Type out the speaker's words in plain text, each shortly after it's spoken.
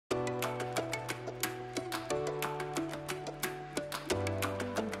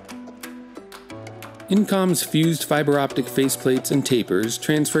Incom's fused fiber optic faceplates and tapers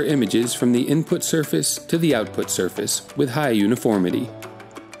transfer images from the input surface to the output surface with high uniformity.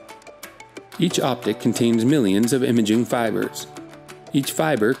 Each optic contains millions of imaging fibers. Each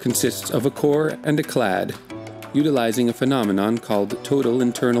fiber consists of a core and a clad, utilizing a phenomenon called total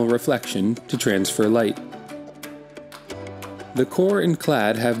internal reflection to transfer light. The core and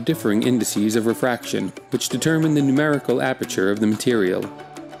clad have differing indices of refraction, which determine the numerical aperture of the material.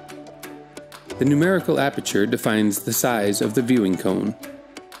 The numerical aperture defines the size of the viewing cone.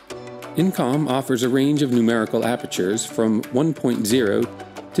 Incom offers a range of numerical apertures from 1.0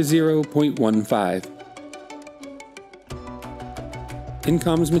 to 0.15.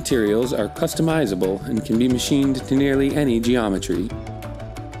 Incom's materials are customizable and can be machined to nearly any geometry.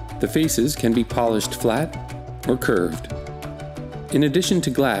 The faces can be polished flat or curved. In addition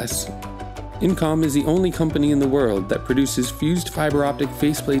to glass, Incom is the only company in the world that produces fused fiber optic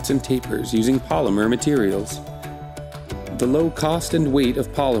faceplates and tapers using polymer materials. The low cost and weight of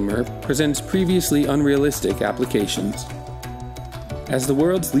polymer presents previously unrealistic applications. As the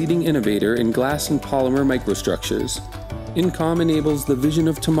world's leading innovator in glass and polymer microstructures, Incom enables the vision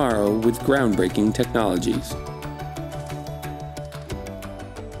of tomorrow with groundbreaking technologies.